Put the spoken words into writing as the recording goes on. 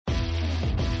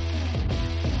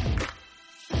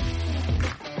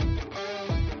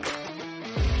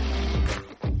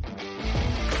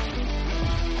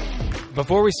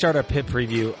Before we start our pit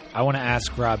preview, I want to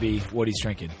ask Robbie what he's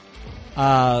drinking.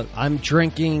 I'm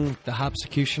drinking the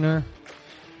Hopsecutioner,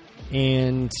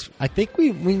 and I think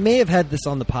we may have had this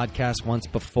on the podcast once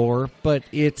before, but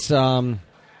it's a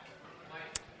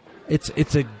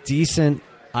decent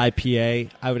IPA.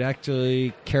 I would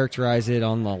actually characterize it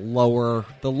on the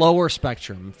lower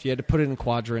spectrum. If you had to put it in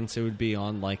quadrants, it would be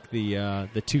on like the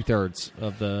 2/3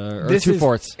 of the or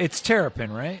 2/4. It's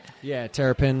Terrapin, right? Yeah,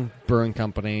 Terrapin Brewing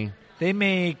Company. They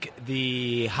make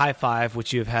the High Five,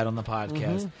 which you've had on the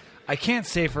podcast. Mm-hmm. I can't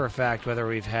say for a fact whether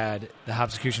we've had the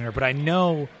Hopsecutioner, but I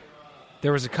know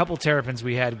there was a couple Terrapins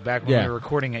we had back when we were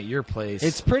recording at your place.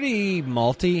 It's pretty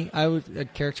malty, I would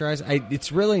characterize.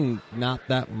 It's really not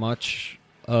that much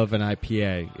of an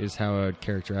IPA is how I would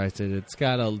characterize it. It's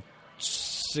got a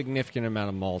significant amount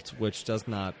of malt, which does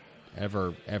not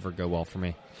ever go well for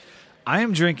me. I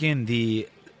am drinking the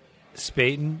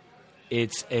Spaten.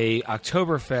 It's a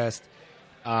Oktoberfest,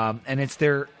 and it's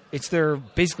their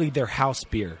basically their house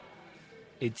beer.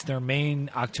 It's their main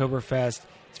Oktoberfest.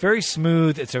 It's very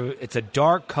smooth. It's a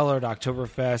dark colored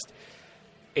Oktoberfest.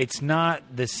 It's not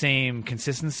the same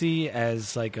consistency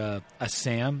as like a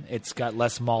Sam. It's got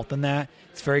less malt than that.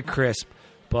 It's very crisp,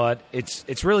 but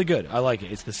it's really good. I like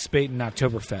it. It's the Spaten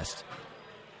Oktoberfest.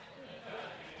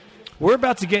 We're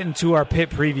about to get into our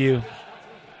pit preview.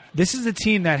 This is a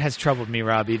team that has troubled me,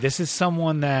 Robbie. This is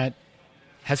someone that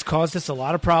has caused us a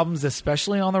lot of problems,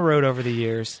 especially on the road over the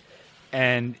years.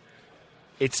 And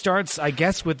it starts, I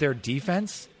guess, with their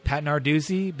defense. Pat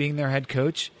Narduzzi being their head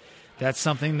coach. That's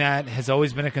something that has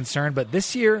always been a concern. But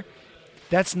this year,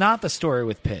 that's not the story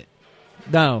with Pitt.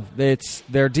 No,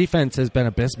 their defense has been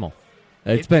abysmal.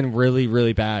 It's been really,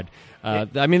 really bad. They're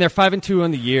 5-2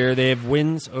 on the year. They have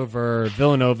wins over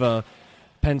Villanova,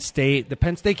 Penn State. The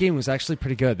Penn State game was actually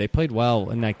pretty good. They played well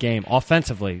in that game.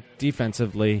 Offensively,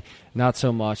 defensively, not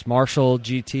so much. Marshall,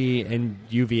 GT, and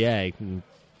UVA.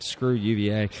 Screw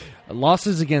UVA.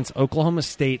 Losses against Oklahoma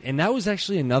State, and that was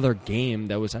actually another game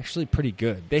that was actually pretty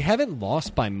good. They haven't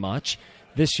lost by much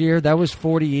this year. That was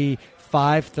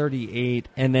 45-38,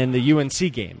 and then the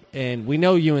UNC game. And we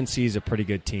know UNC is a pretty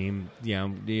good team. You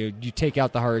know, you take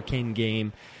out the Hurricane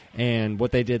game and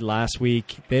what they did last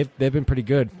week, they've been pretty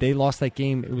good. They lost that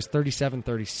game. It was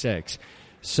 37-36.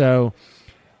 So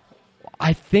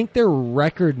I think their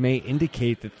record may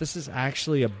indicate that this is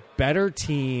actually a better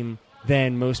team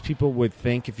than most people would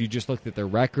think if you just looked at their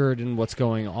record and what's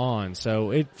going on.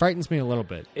 So it frightens me a little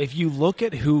bit. If you look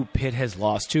at who Pitt has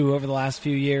lost to over the last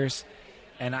few years,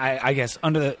 and I guess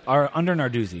under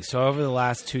Narduzzi, so over the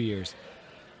last 2 years,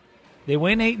 they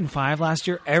went 8-5 last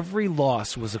year. Every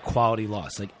loss was a quality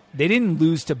loss. Like, they didn't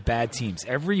lose to bad teams.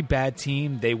 Every bad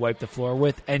team they wiped the floor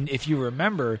with. And if you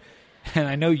remember, and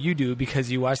I know you do because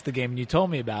you watched the game and you told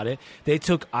me about it, they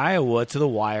took Iowa to the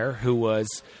wire, who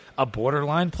was a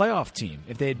borderline playoff team.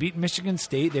 If they had beaten Michigan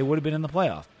State, they would have been in the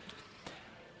playoff.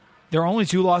 Their only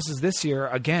two losses this year,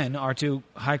 again, are to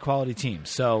high-quality teams.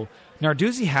 So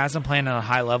Narduzzi has them playing at a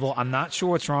high level. I'm not sure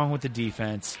what's wrong with the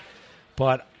defense,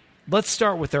 but let's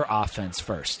start with their offense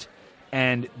first.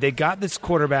 And they got this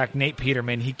quarterback, Nate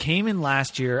Peterman. He came in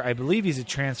last year. I believe he's a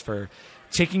transfer,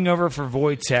 taking over for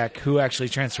Wojtek, who actually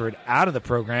transferred out of the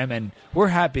program. And we're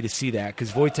happy to see that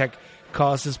because Wojtek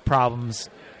caused us problems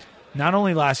not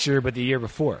only last year, but the year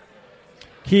before.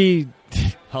 A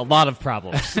lot of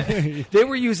problems. They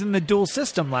were using the dual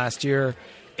system last year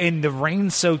in the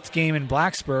rain-soaked game in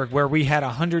Blacksburg where we had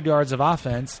 100 yards of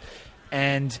offense.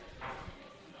 And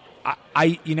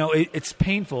it's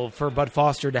painful for Bud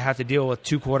Foster to have to deal with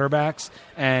two quarterbacks,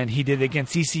 and he did it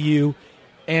against ECU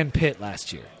and Pitt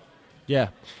last year. Yeah.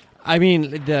 I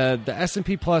mean, the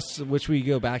S&P Plus, which we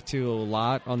go back to a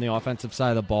lot on the offensive side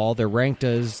of the ball, they're ranked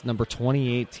as number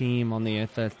 28 team on the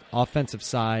offensive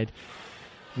side,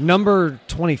 number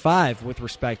 25 with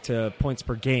respect to points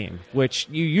per game, which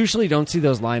you usually don't see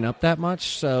those line up that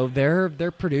much. So they're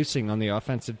producing on the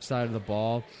offensive side of the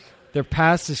ball. Their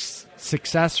pass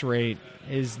success rate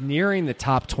is nearing the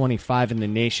top 25 in the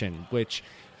nation, which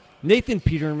Nathan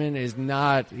Peterman is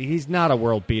not. He's not a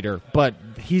world beater, but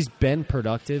he's been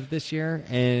productive this year,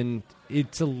 and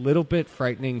it's a little bit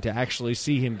frightening to actually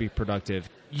see him be productive.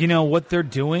 You know, what they're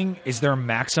doing is they're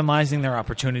maximizing their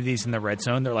opportunities in the red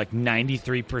zone. They're like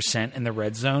 93% in the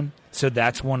red zone, so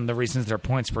that's one of the reasons their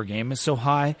points per game is so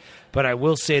high. But I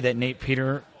will say that Nate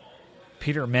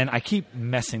Peterman, I keep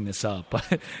messing this up,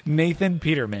 but Nathan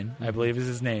Peterman, I believe is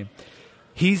his name,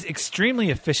 he's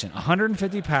extremely efficient.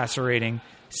 150 passer rating,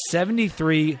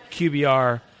 73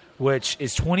 QBR, which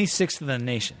is 26th in the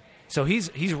nation. So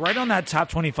he's right on that top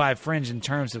 25 fringe in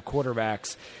terms of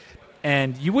quarterbacks.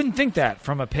 And you wouldn't think that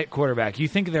from a Pitt quarterback. You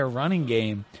think of their running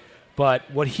game, But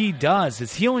what he does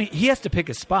is he has to pick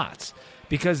his spots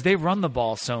because they run the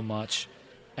ball so much,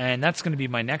 and that's going to be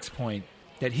my next point.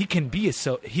 That he can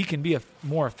be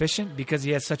more efficient because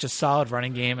he has such a solid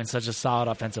running game and such a solid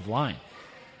offensive line.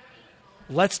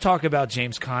 Let's talk about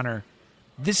James Conner.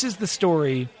 This is the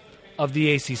story of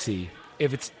the ACC.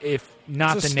 If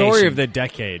not it's the story nation. of the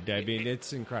decade. I mean,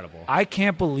 it's incredible. I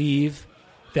can't believe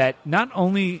that not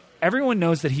only everyone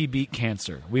knows that he beat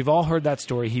cancer. We've all heard that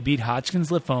story. He beat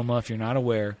Hodgkin's lymphoma, if you're not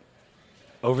aware,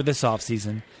 over this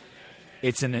offseason.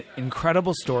 It's an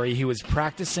incredible story. He was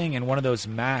practicing in one of those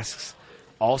masks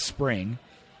all spring.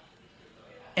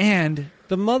 And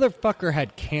the motherfucker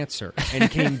had cancer and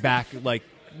came back, like,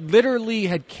 literally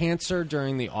had cancer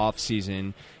during the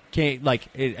offseason.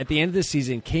 At the end of the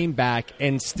season, came back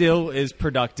and still is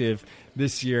productive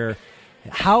this year.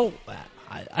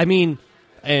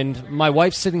 And my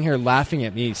wife's sitting here laughing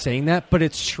at me saying that, but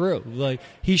it's true. Like,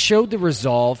 he showed the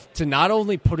resolve to not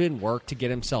only put in work to get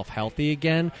himself healthy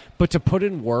again, but to put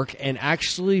in work and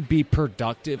actually be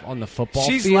productive on the football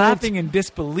field. She's laughing in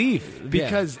disbelief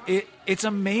because it's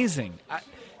amazing.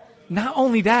 Not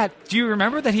only that, do you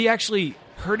remember that he actually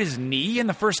hurt his knee in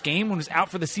the first game when he was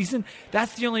out for the season?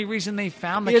 That's the only reason they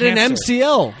found the cancer. He had an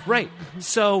MCL. Right.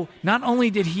 So not only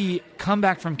did he come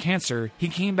back from cancer, he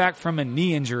came back from a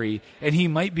knee injury, and he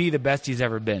might be the best he's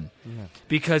ever been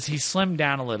because he slimmed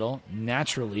down a little.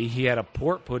 Naturally, he had a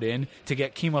port put in to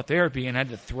get chemotherapy and had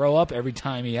to throw up every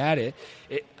time he had it.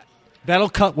 That'll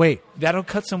cut weight. That'll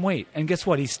cut some weight. And guess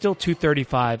what? He's still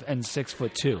 235 and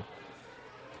 6'2".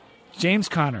 James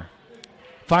Conner.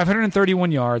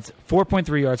 531 yards,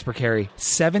 4.3 yards per carry,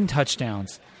 7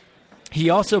 touchdowns. He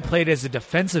also played as a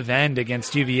defensive end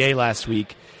against UVA last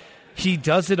week. He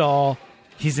does it all.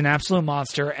 He's an absolute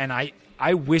monster, and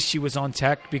I wish he was on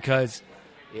Tech because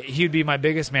he would be my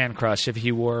biggest man crush if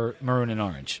he wore maroon and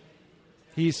orange.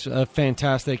 He's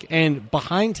fantastic, and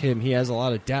behind him, he has a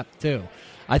lot of depth, too.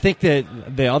 I think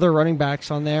that the other running backs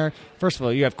on there, first of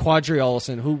all, you have Quadri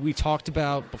Olison, who we talked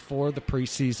about before the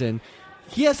preseason.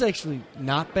 He has actually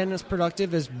not been as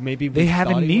productive as maybe we They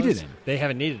haven't thought he needed was. him. They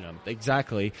haven't needed him,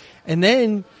 exactly. And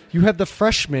then you have the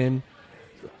freshman,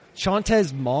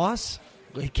 Chontez Moss.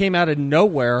 He came out of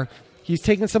nowhere. He's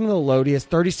taken some of the load. He has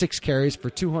 36 carries for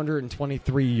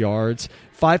 223 yards,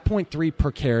 5.3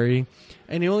 per carry,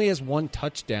 and he only has 1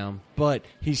 touchdown. But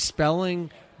he's spelling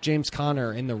James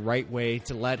Conner in the right way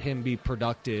to let him be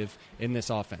productive in this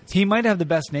offense. He might have the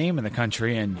best name in the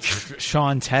country, and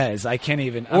Sean Tez. I can't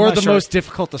even. Or the most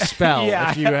difficult to spell Yeah,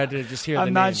 if you had to just hear the name.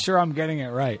 I'm not sure I'm getting it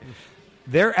right.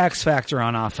 Their X factor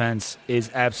on offense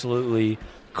is absolutely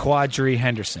Quadri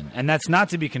Henderson, and that's not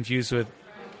to be confused with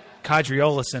Quadri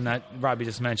Olison that Robbie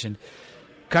just mentioned.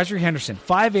 Quadri Henderson,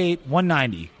 5'8",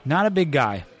 190, not a big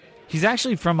guy. He's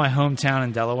actually from my hometown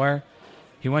in Delaware.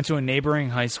 He went to a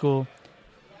neighboring high school.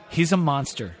 He's a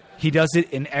monster. He does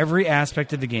it in every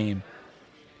aspect of the game.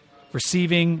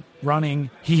 Receiving, running.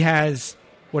 He has,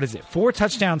 4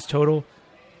 touchdowns total.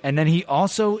 And then he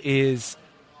also is,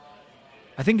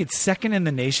 I think it's second in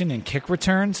the nation in kick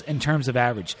returns in terms of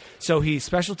average. So he's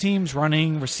special teams,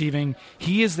 running, receiving.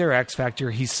 He is their X factor.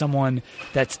 He's someone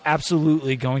that's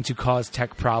absolutely going to cause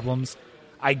Tech problems.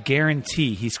 I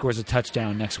guarantee he scores a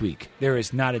touchdown next week. There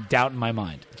is not a doubt in my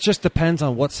mind. It just depends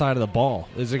on what side of the ball.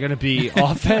 Is it going to be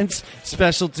offense,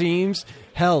 special teams?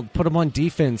 Hell, put him on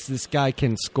defense. This guy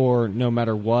can score no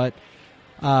matter what.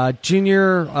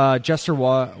 Junior Jester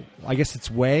I guess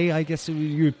it's Way, I guess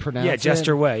you would pronounce it. Yeah,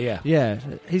 Jester Way, yeah. Yeah,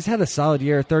 he's had a solid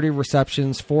year, 30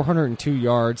 receptions, 402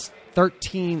 yards,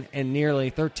 13 and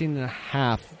a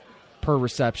half per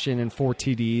reception and 4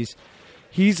 TDs.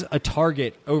 He's a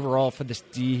target overall for this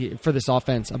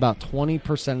offense about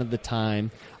 20% of the time,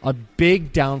 a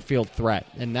big downfield threat,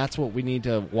 and that's what we need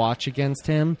to watch against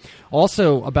him.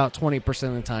 Also, about 20%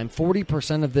 of the time,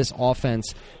 40% of this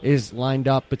offense is lined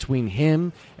up between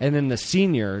him and then the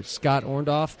senior, Scott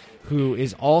Orndorff, who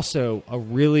is also a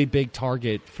really big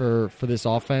target for this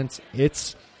offense.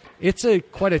 It's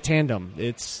quite a tandem.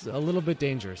 It's a little bit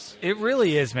dangerous. It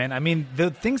really is, man. I mean, the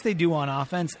things they do on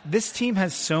offense, this team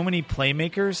has so many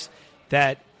playmakers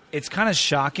that it's kind of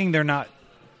shocking they're not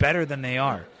better than they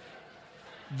are.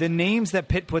 The names that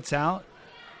Pitt puts out,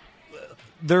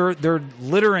 they're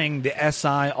littering the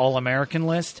SI All-American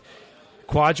list.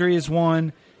 Quadri is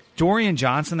one. Dorian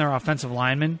Johnson, their offensive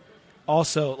lineman,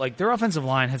 also, their offensive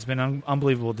line has been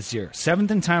unbelievable this year. 7th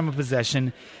in time of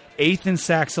possession, 8th in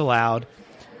sacks allowed.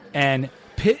 And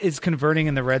Pitt is converting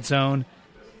in the red zone,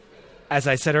 as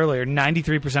I said earlier,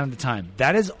 93% of the time.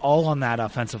 That is all on that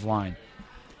offensive line.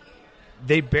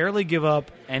 They barely give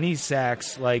up any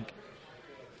sacks.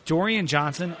 Dorian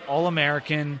Johnson,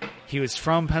 All-American. He was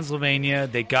from Pennsylvania.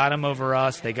 They got him over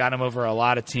us. They got him over a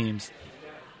lot of teams.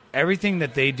 Everything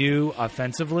that they do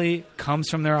offensively comes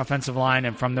from their offensive line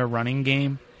and from their running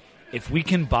game. If we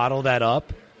can bottle that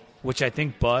up, which I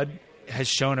think Bud has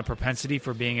shown a propensity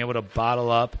for being able to bottle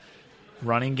up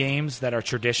running games that are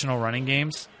traditional running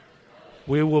games,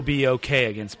 we will be okay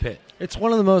against Pitt. It's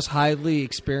one of the most highly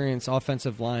experienced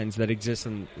offensive lines that exists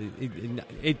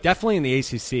definitely in the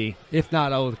ACC, if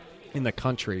not in the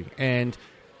country. And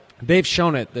they've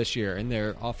shown it this year in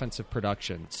their offensive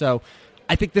production. So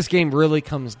I think this game really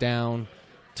comes down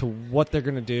to what they're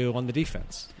going to do on the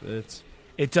defense.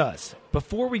 It does.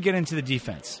 Before we get into the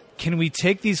defense, can we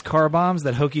take these car bombs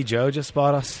that Hokie Joe just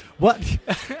bought us? What?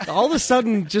 All of a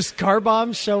sudden, just car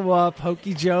bombs show up.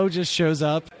 Hokie Joe just shows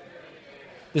up.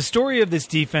 The story of this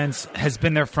defense has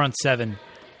been their front seven.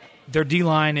 Their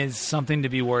D-line is something to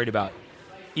be worried about.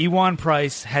 Ewan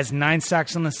Price has 9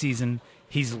 sacks on the season.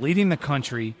 He's leading the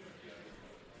country.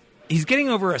 He's getting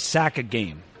over a sack a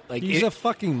game. He's a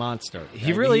fucking monster.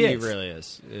 He really is. He really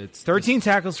is. It's 13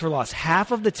 tackles for loss.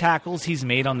 Half of the tackles he's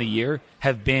made on the year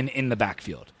have been in the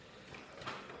backfield.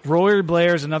 Royer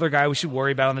Blair is another guy we should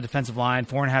worry about on the defensive line.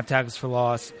 4.5 tackles for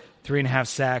loss, 3.5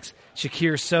 sacks.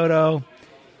 Shakir Soto,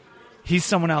 he's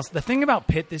someone else. The thing about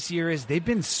Pitt this year is they've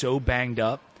been so banged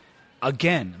up.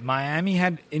 Again, Miami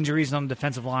had injuries on the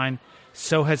defensive line.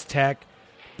 So has Tech.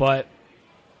 But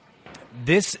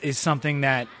this is something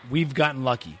that we've gotten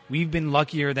lucky. We've been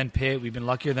luckier than Pitt. We've been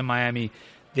luckier than Miami.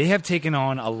 They have taken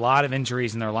on a lot of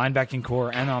injuries in their linebacking core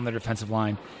and on their defensive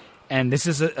line, and this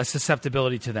is a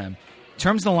susceptibility to them. In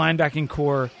terms of the linebacking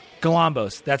core,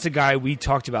 Galambos, that's a guy we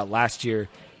talked about last year.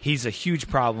 He's a huge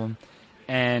problem,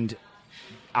 and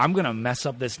I'm going to mess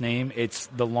up this name. It's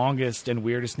the longest and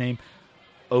weirdest name.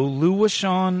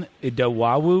 Oluwaseun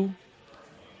Idawawu.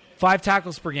 5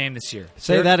 tackles per game this year.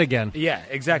 Say that again. Yeah,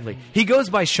 exactly. He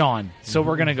goes by Sean, so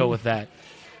we're going to go with that.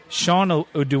 Sean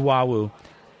Oduwawu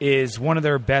is one of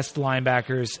their best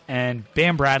linebackers, and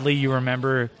Bam Bradley, you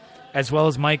remember, as well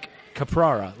as Mike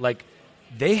Caprara.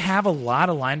 They have a lot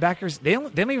of linebackers. They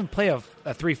don't even play a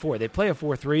 3-4. They play a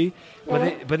 4-3,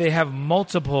 but they have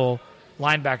multiple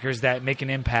linebackers that make an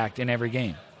impact in every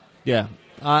game. Yeah.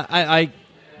 I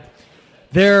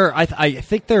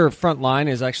think their front line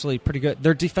is actually pretty good.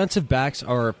 Their defensive backs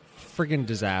are a friggin'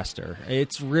 disaster.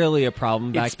 It's really a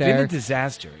problem back there. It's been a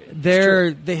disaster.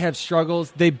 They have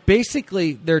struggles.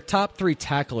 Their top 3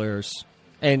 tacklers,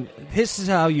 and this is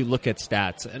how you look at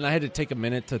stats, and I had to take a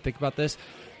minute to think about this.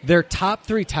 Their top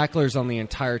 3 tacklers on the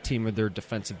entire team are their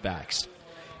defensive backs.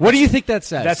 What do you think that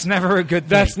says? That's never a good thing.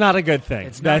 That's not a good thing.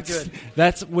 It's not good.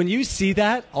 That's when you see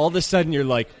that, all of a sudden you're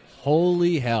like,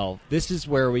 holy hell, this is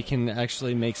where we can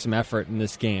actually make some effort in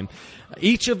this game.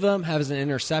 Each of them has an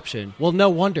interception. Well, no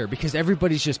wonder, because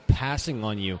everybody's just passing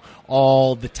on you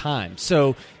all the time.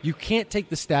 So you can't take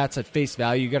the stats at face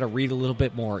value. You got to read a little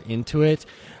bit more into it.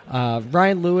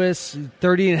 Ryan Lewis,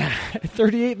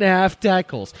 38.5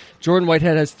 tackles. Jordan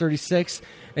Whitehead has 36,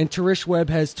 and Tarish Webb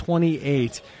has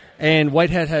 28. And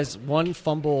Whitehead has 1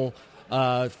 fumble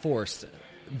forced.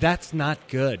 That's not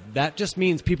good. That just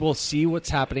means people see what's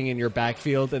happening in your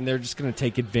backfield, and they're just going to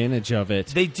take advantage of it.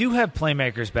 They do have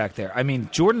playmakers back there. I mean,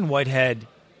 Jordan Whitehead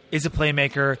is a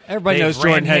playmaker. Everybody knows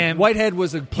Jordan Whitehead. Whitehead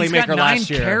was a playmaker last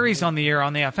year. He's got 9 carries on the year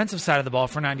on the offensive side of the ball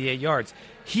for 98 yards.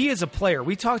 He is a player.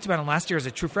 We talked about him last year as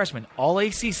a true freshman. All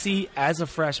ACC as a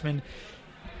freshman.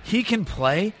 He can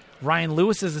play. Ryan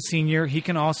Lewis is a senior. He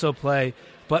can also play.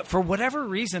 But for whatever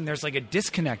reason, there's a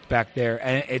disconnect back there,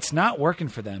 and it's not working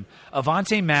for them.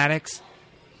 Avonte Maddox,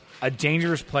 a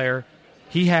dangerous player.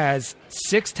 He has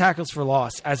 6 tackles for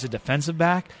loss as a defensive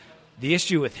back. The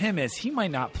issue with him is he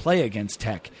might not play against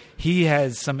Tech. He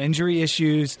has some injury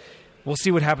issues. We'll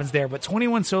see what happens there. But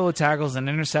 21 solo tackles, an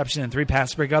interception, and 3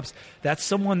 pass breakups, that's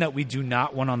someone that we do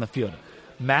not want on the field.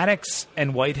 Maddox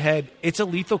and Whitehead, it's a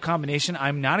lethal combination.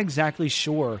 I'm not exactly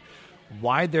sure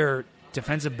why they're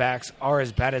defensive backs are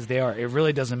as bad as they are. It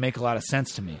really doesn't make a lot of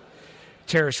sense to me.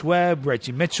 Tarish Webb,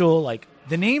 Reggie Mitchell,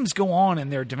 the names go on in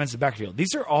their defensive backfield.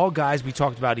 These are all guys we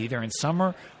talked about either in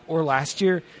summer or last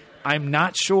year. I'm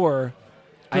not sure.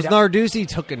 Because Narduzzi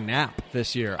took a nap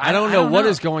this year. I don't know what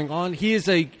is going on. He is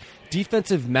a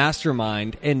defensive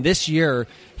mastermind, and this year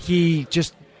he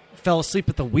just fell asleep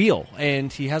at the wheel,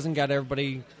 and he hasn't got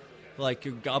everybody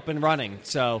up and running.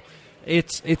 So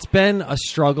it's been a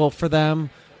struggle for them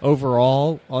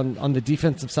overall on the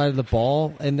defensive side of the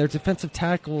ball, and their defensive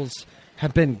tackles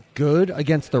have been good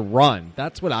against the run.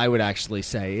 That's what I would actually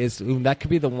say. Is that could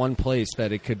be the one place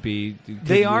that it could be.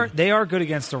 They are good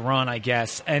against the run, I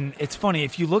guess. And it's funny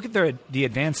if you look at the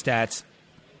advanced stats.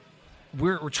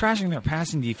 we're trashing their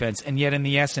passing defense, and yet in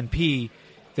the S&P,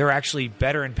 they're actually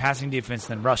better in passing defense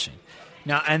than rushing.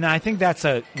 Now, and I think that's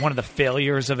one of the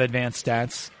failures of advanced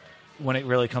stats when it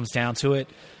really comes down to it,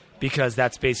 because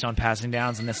that's based on passing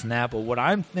downs and this and that. But what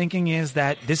I'm thinking is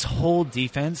that this whole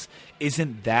defense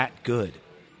isn't that good,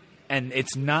 and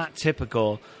it's not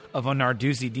typical of a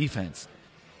Narduzzi defense.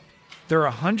 They're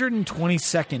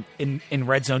 122nd in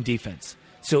red zone defense.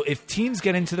 So if teams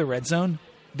get into the red zone,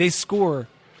 they score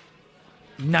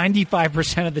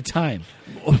 95% of the time.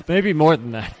 Maybe more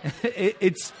than that.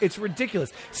 It's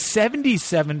ridiculous.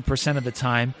 77% of the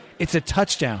time, it's a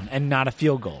touchdown and not a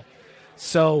field goal.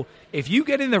 So if you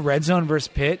get in the red zone versus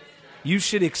Pitt, you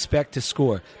should expect to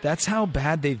score. That's how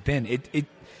bad they've been. It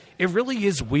really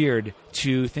is weird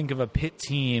to think of a Pitt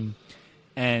team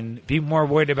and be more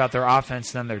worried about their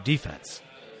offense than their defense.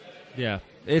 Yeah,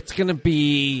 this is going to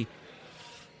be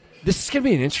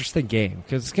an interesting game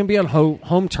because it's going to be on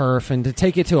home turf, and to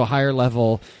take it to a higher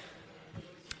level,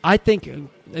 I think, and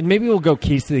maybe we'll go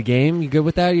keys to the game. You good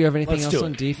with that? You have anything else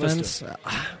on defense?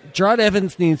 Gerard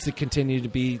Evans needs to continue to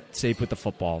be safe with the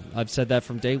football. I've said that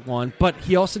from day one, but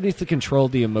he also needs to control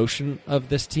the emotion of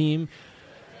this team,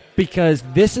 because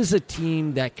this is a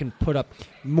team that can put up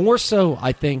more so,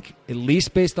 I think, at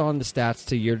least based on the stats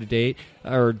to year to date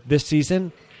or this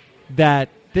season, that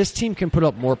this team can put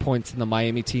up more points than the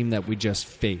Miami team that we just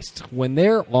faced. When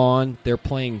they're on, they're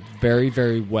playing very,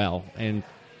 very well. And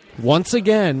once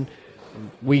again,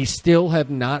 we still have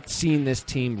not seen this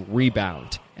team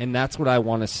rebound. And that's what I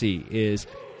want to see, is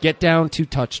get down 2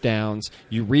 touchdowns,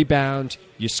 you rebound,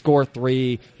 you score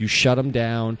 3, you shut them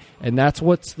down. And that's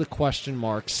what's the question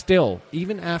mark still,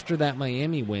 even after that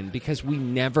Miami win, because we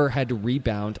never had to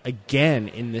rebound again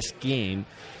in this game.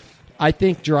 I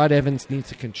think Gerard Evans needs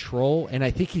to control, and I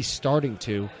think he's starting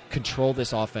to control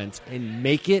this offense and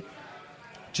make it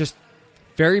just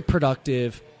very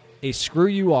productive, a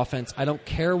screw-you offense. I don't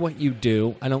care what you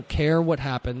do. I don't care what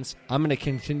happens. I'm going to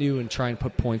continue and try and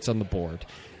put points on the board.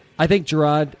 I think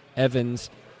Gerard Evans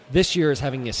this year is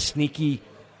having a sneaky,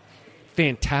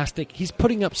 fantastic. He's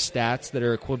putting up stats that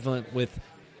are equivalent with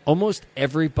almost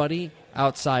everybody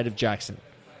outside of Jackson.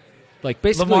 Like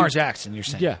basically Lamar Jackson, you're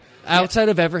saying? Yeah. Outside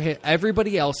of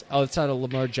everybody else outside of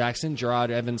Lamar Jackson,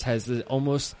 Gerard Evans has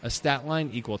almost a stat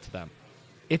line equal to them.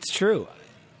 It's true.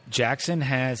 Jackson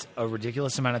has a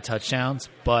ridiculous amount of touchdowns,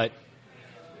 but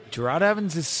Gerard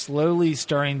Evans is slowly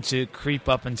starting to creep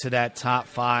up into that top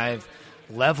 5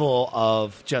 level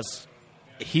of just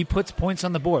he puts points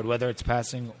on the board, whether it's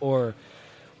passing or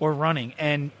running.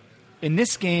 And in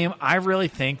this game, I really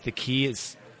think the key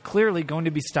is clearly going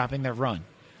to be stopping their run.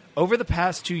 Over the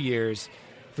past 2 years,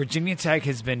 Virginia Tech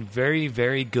has been very,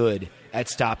 very good at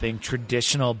stopping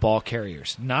traditional ball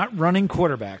carriers, not running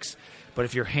quarterbacks. But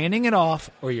if you're handing it off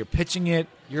or you're pitching it,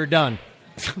 you're done.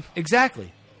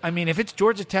 Exactly. I mean, if it's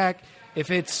Georgia Tech,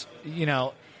 if it's,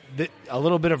 a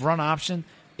little bit of run option,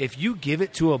 if you give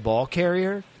it to a ball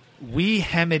carrier, we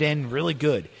hem it in really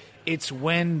good. It's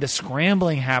when the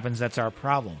scrambling happens that's our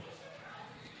problem.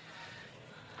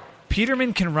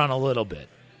 Peterman can run a little bit.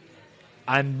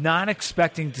 I'm not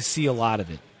expecting to see a lot of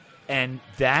it. And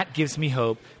that gives me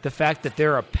hope. The fact that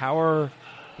they're a power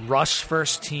rush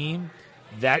first team,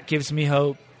 that gives me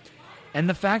hope. And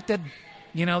the fact that,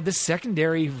 this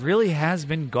secondary really has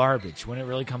been garbage when it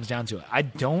really comes down to it. I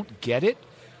don't get it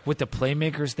with the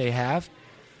playmakers they have,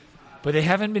 but they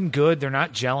haven't been good. They're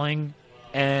not gelling.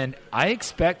 And I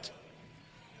expect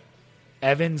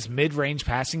Evans' mid-range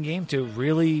passing game to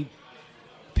really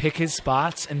pick his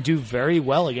spots and do very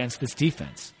well against this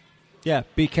defense. Yeah,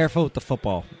 be careful with the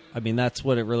football. I mean, that's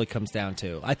what it really comes down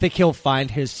to. I think he'll find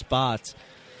his spots.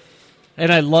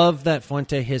 And I love that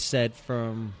Fuente has said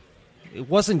it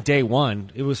wasn't day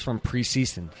one, it was from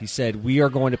preseason. He said, we are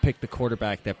going to pick the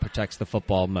quarterback that protects the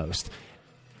football most.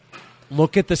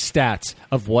 Look at the stats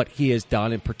of what he has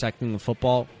done in protecting the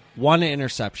football. 1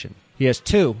 interception. He has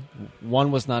 2.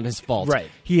 1 was not his fault. Right.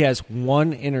 He has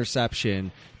 1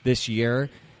 interception this year,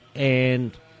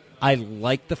 and I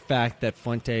like the fact that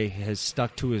Fuente has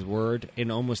stuck to his word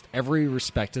in almost every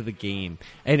respect of the game.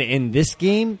 And in this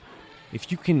game,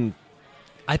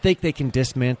 I think they can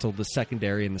dismantle the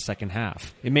secondary in the second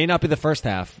half. It may not be the first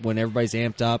half when everybody's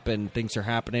amped up and things are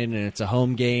happening and it's a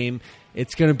home game.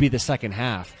 It's going to be the second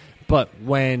half. But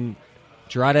when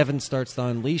Gerard Evans starts to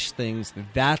unleash things,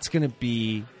 that's going to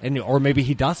be, or maybe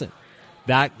he doesn't.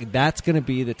 That's going to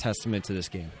be the testament to this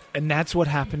game. And that's what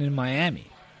happened in Miami,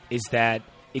 is that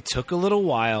it took a little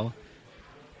while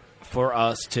for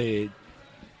us to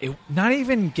not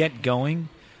even get going,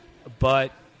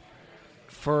 but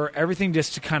for everything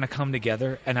just to kind of come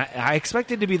together. And I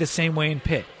expected it to be the same way in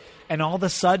Pitt. And all of a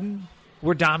sudden,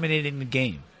 we're dominating the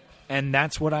game. And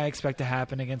that's what I expect to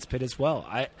happen against Pitt as well.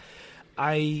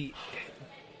 I'm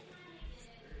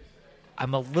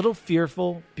a little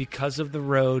fearful because of the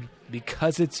road,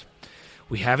 because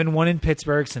we haven't won in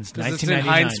Pittsburgh since 1999. It's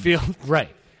in Heinz Field.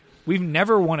 Right. We've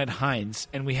never won at Heinz,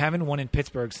 and we haven't won in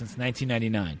Pittsburgh since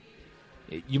 1999.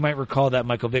 You might recall that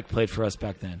Michael Vick played for us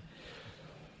back then.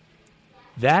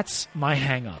 That's my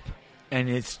hang-up. And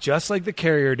it's just like the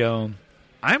Carrier Dome.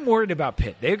 I'm worried about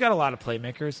Pitt. They've got a lot of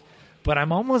playmakers, but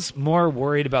I'm almost more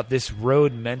worried about this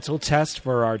road mental test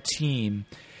for our team.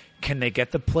 Can they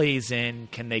get the plays in?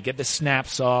 Can they get the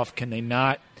snaps off? Can they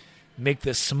not make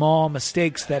the small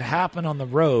mistakes that happen on the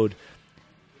road?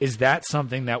 Is that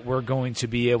something that we're going to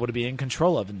be able to be in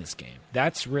control of in this game?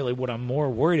 That's really what I'm more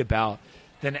worried about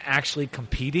than actually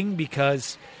competing,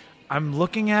 because I'm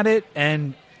looking at it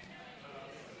and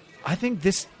I think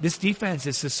this defense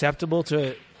is susceptible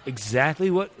to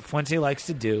exactly what Fuente likes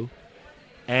to do,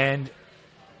 and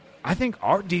I think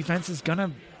our defense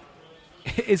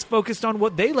is focused on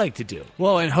what they like to do.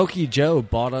 Well, and Hokie Joe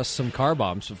bought us some car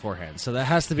bombs beforehand, so that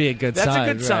has to be a good sign. That's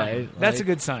a good sign. Right? That's a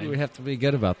good sign. We have to be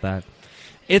good about that.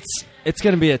 It's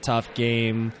going to be a tough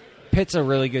game. Pitt's a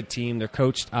really good team. They're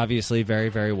coached, obviously, very,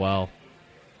 very well.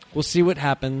 We'll see what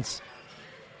happens.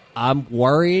 I'm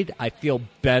worried. I feel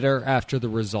better after the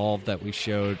resolve that we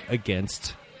showed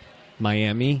against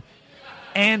Miami.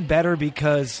 And better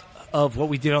because of what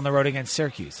we did on the road against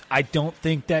Syracuse. I don't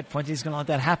think that Fuente's going to let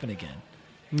that happen again.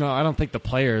 No, I don't think the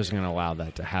players are going to allow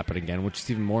that to happen again, which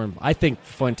is even more. I think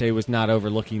Fuente was not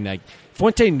overlooking that.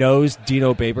 Fuente knows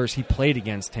Dino Babers. He played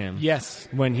against him. Yes.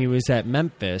 When he was at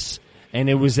Memphis, and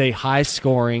it was a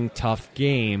high-scoring, tough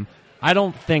game. I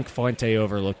don't think Fuente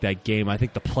overlooked that game. I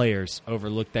think the players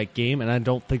overlooked that game, and I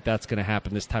don't think that's going to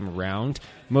happen this time around,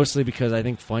 mostly because I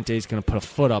think Fuente is going to put a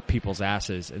foot up people's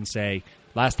asses and say,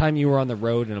 last time you were on the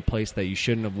road in a place that you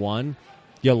shouldn't have won,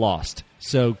 you lost.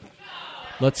 So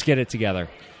let's get it together.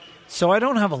 So I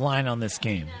don't have a line on this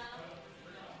game,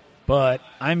 but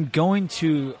I'm going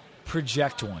to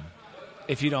project one,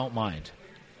 if you don't mind.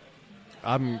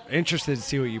 I'm interested to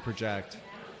see what you project.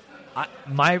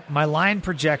 My line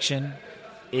projection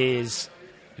is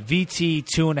VT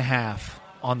 2.5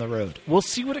 on the road. We'll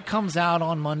see what it comes out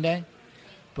on Monday,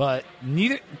 but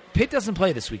Pitt doesn't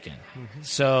play this weekend. Mm-hmm.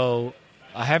 So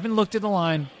I haven't looked at the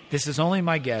line. This is only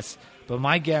my guess, but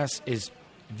my guess is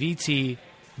VT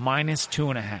minus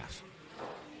 2.5.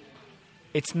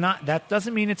 It's not. That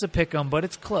doesn't mean it's a pick 'em, but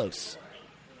it's close.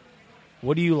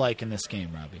 What do you like in this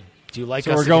game, Robbie? Do you like?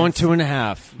 So we're going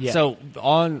 2.5. Yeah. So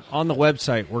on the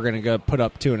website, we're going to go put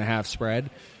up 2.5 spread.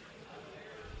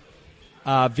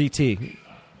 VT,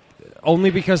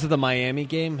 only because of the Miami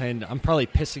game, and I'm probably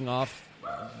pissing off.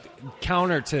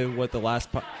 Counter to what the last.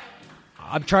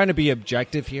 I'm trying to be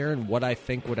objective here and what I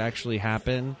think would actually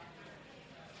happen.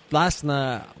 Last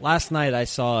night I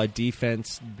saw a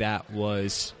defense that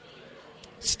was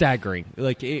staggering.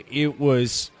 Like it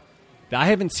was. I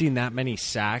haven't seen that many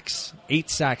sacks, 8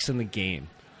 sacks in the game,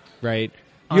 right?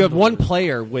 You have one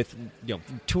player with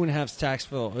 2.5 sacks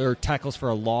tackles for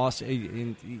a loss.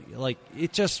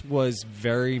 It just was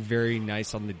very, very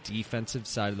nice on the defensive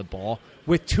side of the ball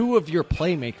with 2 of your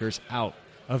playmakers out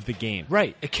of the game.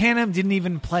 Right. Canham didn't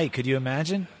even play. Could you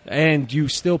imagine? And you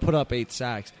still put up 8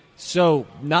 sacks. So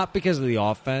not because of the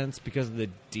offense, because of the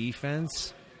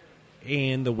defense.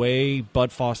 And the way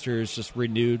Bud Foster has just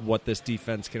renewed what this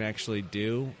defense can actually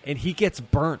do, and he gets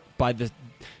burnt by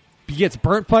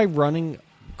running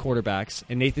quarterbacks,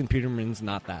 and Nathan Peterman's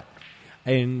not that.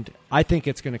 And I think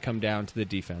it's going to come down to the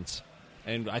defense,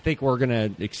 and I think we're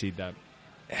going to exceed that.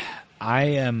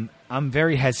 I'm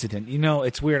very hesitant.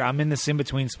 It's weird. I'm in this in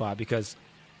between spot because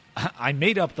I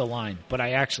made up the line, but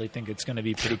I actually think it's going to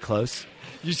be pretty close.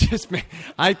 You just made,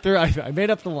 I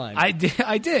made up the line. I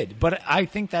did, but I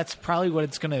think that's probably what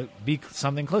it's going to be,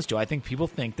 something close to. I think people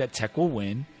think that Tech will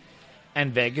win,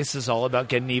 and Vegas is all about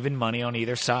getting even money on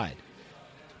either side.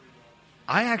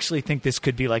 I actually think this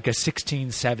could be like a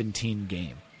 16-17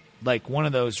 game, like one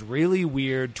of those really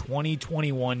weird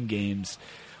 20-21 games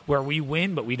where we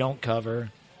win but we don't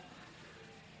cover.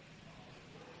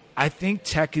 I think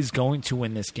Tech is going to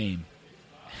win this game.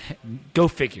 Go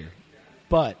figure.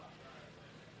 But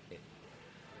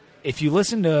if you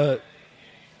listen to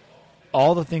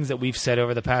all the things that we've said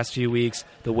over the past few weeks,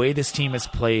 the way this team has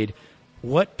played,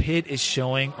 what Pitt is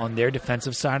showing on their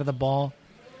defensive side of the ball,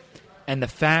 and the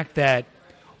fact that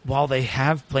while they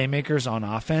have playmakers on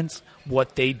offense,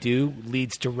 what they do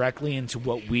leads directly into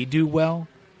what we do well,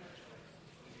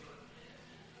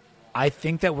 I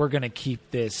think that we're going to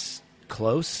keep this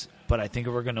close, but I think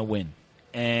we're going to win.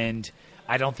 And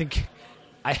I don't think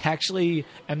I actually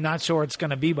am not sure it's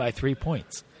going to be by 3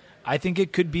 points. I think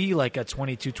it could be like a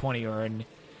 22-20 or a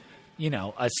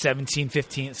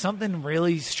 17-15, something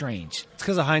really strange. It's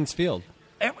because of Heinz Field.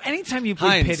 Anytime you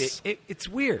play Heinz. Pitt, it's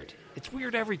weird. It's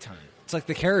weird every time. It's like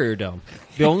the Carrier Dome.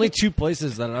 The only two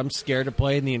places that I'm scared to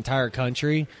play in the entire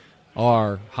country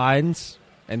are Heinz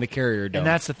and the Carrier Dome. And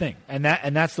that's the thing. And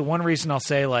that's the one reason I'll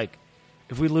say, like,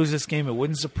 if we lose this game, it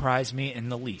wouldn't surprise me in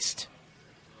the least.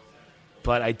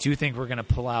 But I do think we're going to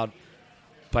pull out,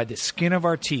 by the skin of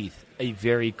our teeth, a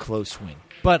very close win.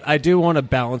 But I do want to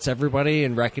balance everybody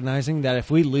in recognizing that if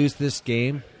we lose this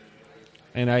game,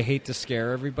 and I hate to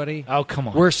scare everybody, Oh, come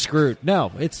on. we're screwed.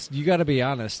 No, you got to be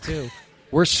honest too.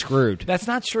 We're screwed. That's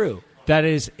not true.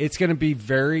 It's going to be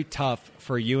very tough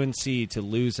for UNC to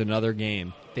lose another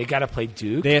game. They got to play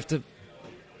Duke. They have to.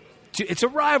 It's a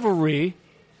rivalry.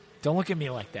 Don't look at me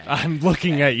like that. I'm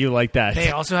looking at you like that. They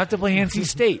also have to play NC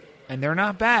State, and they're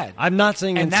not bad. I'm not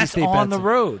saying And NC that's State on bets- the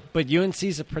road. but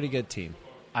UNC's a pretty good team.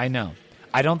 I know.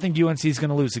 I don't think UNC is going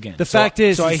to lose again. The fact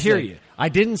is, so I is hear that you. I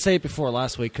didn't say it before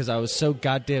last week because I was so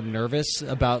goddamn nervous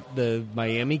about the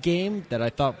Miami game that I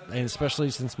thought, and especially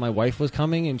since my wife was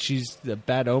coming and she's a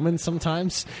bad omen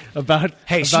sometimes about.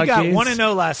 Hey, she about got games.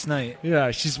 1-0 last night. Yeah,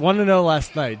 she's 1-0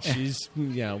 last night. She's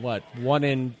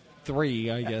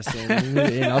 1-3, I guess,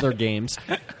 in other games.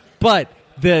 But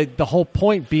the whole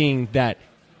point being that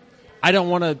I don't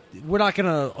want to. We're not going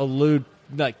to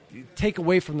take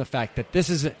away from the fact that this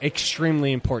is an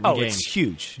extremely important game. It's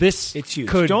huge. This it's huge.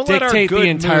 could Don't let our dictate good the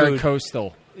entire mood,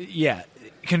 Coastal. Yeah,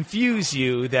 confuse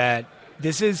you that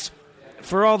this is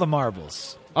for all the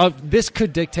marbles. This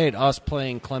could dictate us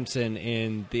playing Clemson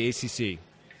in the ACC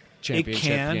championship It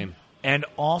can, game. and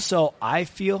also I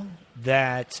feel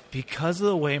that because of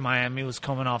the way Miami was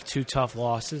coming off 2 tough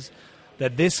losses,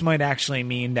 that this might actually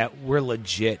mean that we're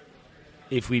legit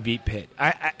if we beat Pitt.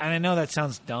 I know that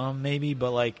sounds dumb maybe,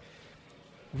 but like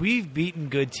we've beaten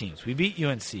good teams. We beat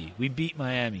UNC. We beat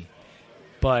Miami.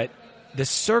 But the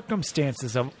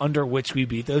circumstances under which we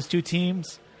beat those 2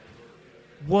 teams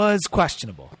was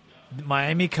questionable.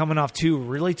 Miami coming off 2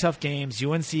 really tough games,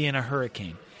 UNC in a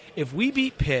hurricane. If we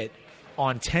beat Pitt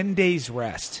on 10 days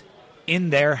rest in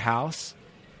their house,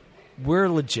 we're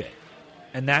legit.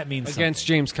 And that means Against something.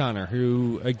 James Conner,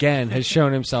 who, again, has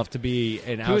shown himself to be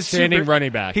an He was outstanding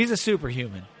running back. He's a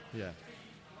superhuman. Yeah.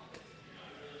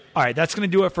 All right, that's going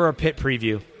to do it for our Pitt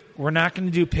preview. We're not going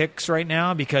to do picks right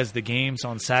now because the games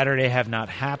on Saturday have not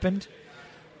happened.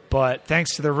 But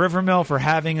thanks to the Rivermill for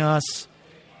having us.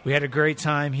 We had a great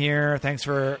time here. Thanks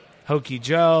for Hokey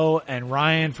Joe and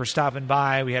Ryan for stopping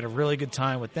by. We had a really good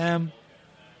time with them.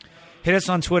 Hit us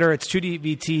on Twitter. It's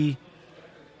 2DVT.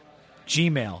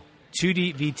 Gmail.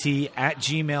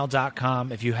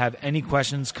 2dvt@gmail.com if you have any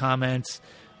questions, comments,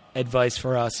 advice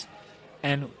for us.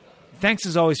 And thanks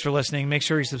as always for listening. Make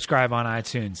sure you subscribe on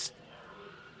iTunes.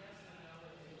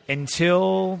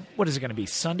 Until, what is it going to be,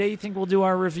 Sunday you think we'll do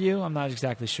our review? I'm not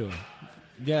exactly sure.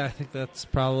 Yeah, I think that's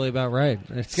probably about right.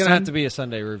 It's going to have to be a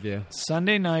Sunday review.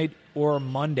 Sunday night or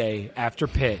Monday after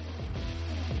Pitt.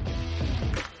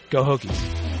 Go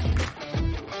Hokies.